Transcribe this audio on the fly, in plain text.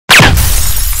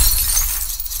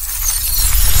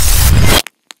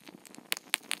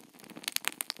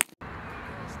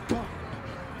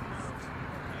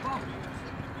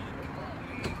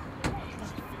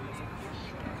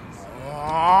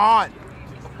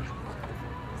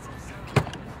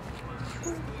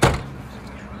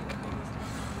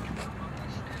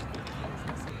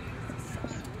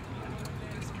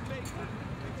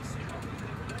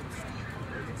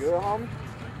homie.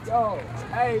 Yo,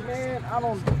 hey man,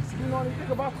 you know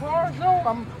anything about cars, yo?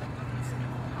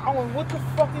 What the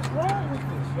fuck is wrong with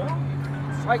this, yo?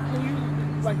 Like, can you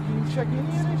check any of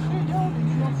this shit, yo? Do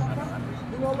you know something?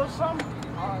 You know a little something?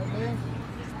 Alright, man.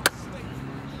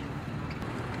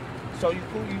 So you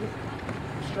cool, you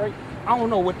straight? I don't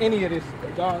know what any of this,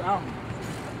 dog.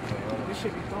 This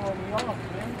shit be throwing me off,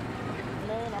 man.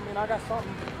 Man, I mean, I got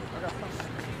something.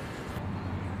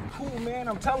 Cool, man.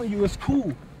 I'm telling you, it's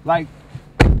cool. Like,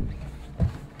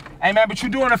 hey, man, but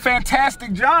you're doing a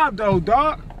fantastic job, though,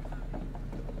 dog.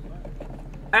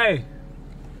 Hey.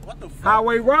 What the fuck?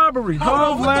 Highway robbery.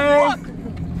 Hold leg.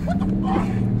 What the fuck?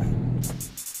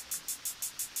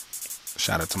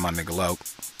 Shout out to my nigga Loke.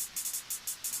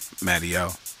 Matty O.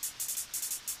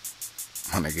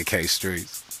 My nigga K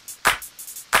Streets.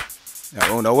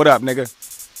 Yo, Uno, what up, nigga?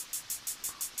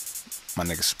 My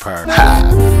nigga Superb. Ha!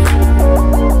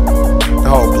 The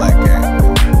whole black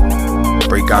gang.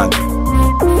 Bree Gandhi.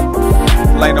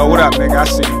 Delano, what up, nigga? I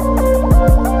see you.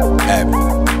 Abby.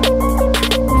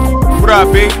 What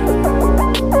up, B?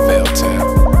 Failtail.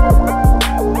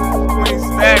 20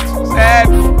 stacks, what's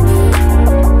happening?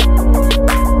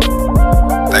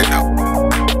 They know.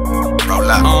 Roll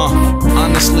up.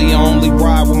 Honestly, I only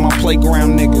ride with my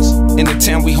playground niggas. In the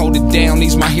town we hold it down,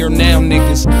 these my here now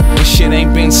niggas. This shit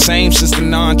ain't been same since the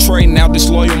non-trade. Now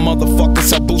disloyal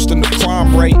motherfuckers are boosting the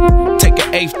crime rate. Take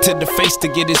an eighth to the face to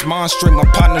get his mind straight. My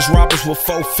partner's robbers with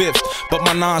 4/5, but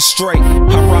my non straight.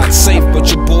 I ride safe,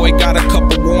 but your boy got a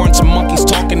couple warrants. And monkeys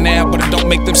talking now, but it don't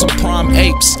make them some prime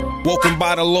apes. Woken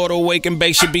by the Lord, awakened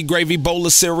bake should be gravy, bowl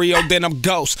of cereal, then I'm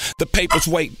ghost. The papers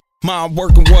wait. Mine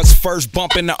working was first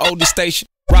bumping the oldest station.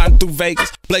 Riding through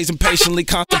Vegas, blazing patiently,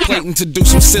 contemplating to do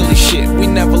some silly shit. We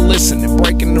never listen and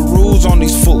breaking the rules on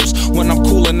these fools. When I'm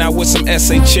cooling out with some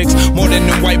SA chicks, more than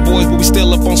them white boys, but we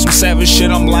still up on some savage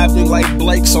shit. I'm lively like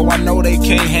Blake, so I know they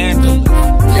can't handle it.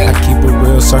 I keep a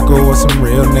real circle with some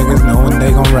real niggas, knowing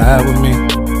they gon' ride with me.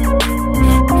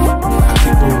 I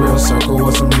keep a real circle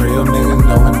with some real niggas,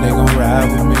 knowing they gon'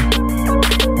 ride with me.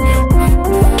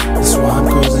 That's why I'm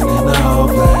cruising in the whole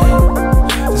lane.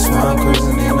 That's why I'm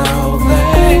cruising in the whole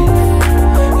lane.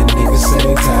 And niggas say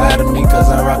they tired of me cause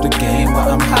I robbed the game, but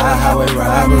I'm high highway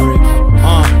robbery.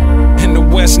 In the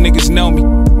West niggas know me,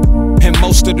 and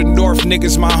most of the North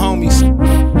niggas my homies.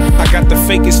 I got the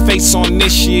fakest face on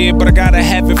this year, but I gotta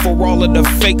have it for all of the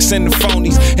fakes and the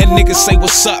phonies. And niggas say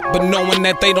what's up, but knowing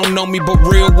that they don't know me, but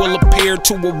real will appear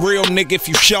to a real nigga if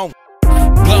you show me.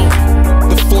 Blown,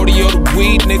 the 40 or the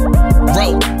weed nigga,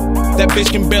 roll. That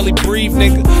bitch can barely breathe,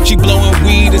 nigga. She blowing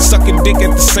weed and sucking dick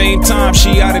at the same time.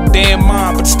 She out of damn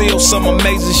mind, but still some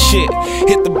amazing shit.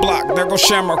 Hit the block, there go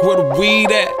Shamrock, where the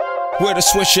weed at? Where the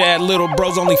swisher at, little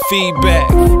bros only feedback.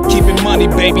 Keeping money,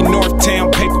 baby,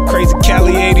 Northtown, paper crazy,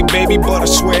 Cali 80, baby, but I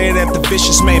swear that the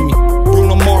vicious made me.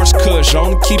 Bruno Mars Kush,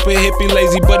 only keep a hippie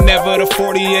lazy, but never the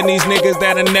 40 and these niggas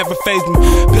that'll never phase me.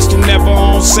 Pistol never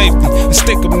on safety, and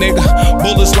stick 'em, nigga.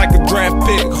 Bullets like a draft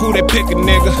pick, who they pickin',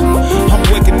 nigga? I'm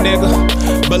wicked,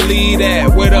 nigga, believe that.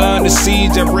 Where the under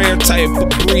siege, that rare type of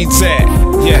breeds at,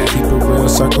 yeah. Keep a real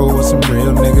circle with some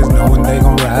real niggas, knowing they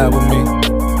gon' ride with me.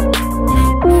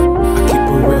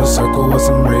 A real circle with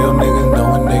some real niggas,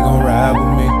 knowing they gon' ride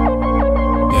with me.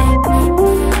 Yeah.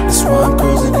 That's why I'm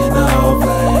cruising in the whole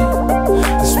lane.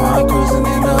 That's why I'm cruising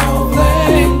in the whole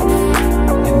lane.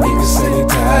 And niggas say they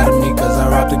tired of me cause I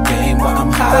robbed the game, but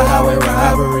I'm high highway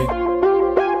robbery.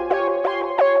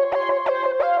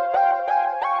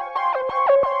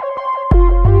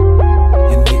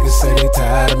 And niggas say they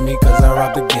tired of me cause I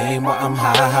robbed the game, but I'm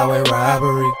high highway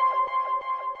robbery.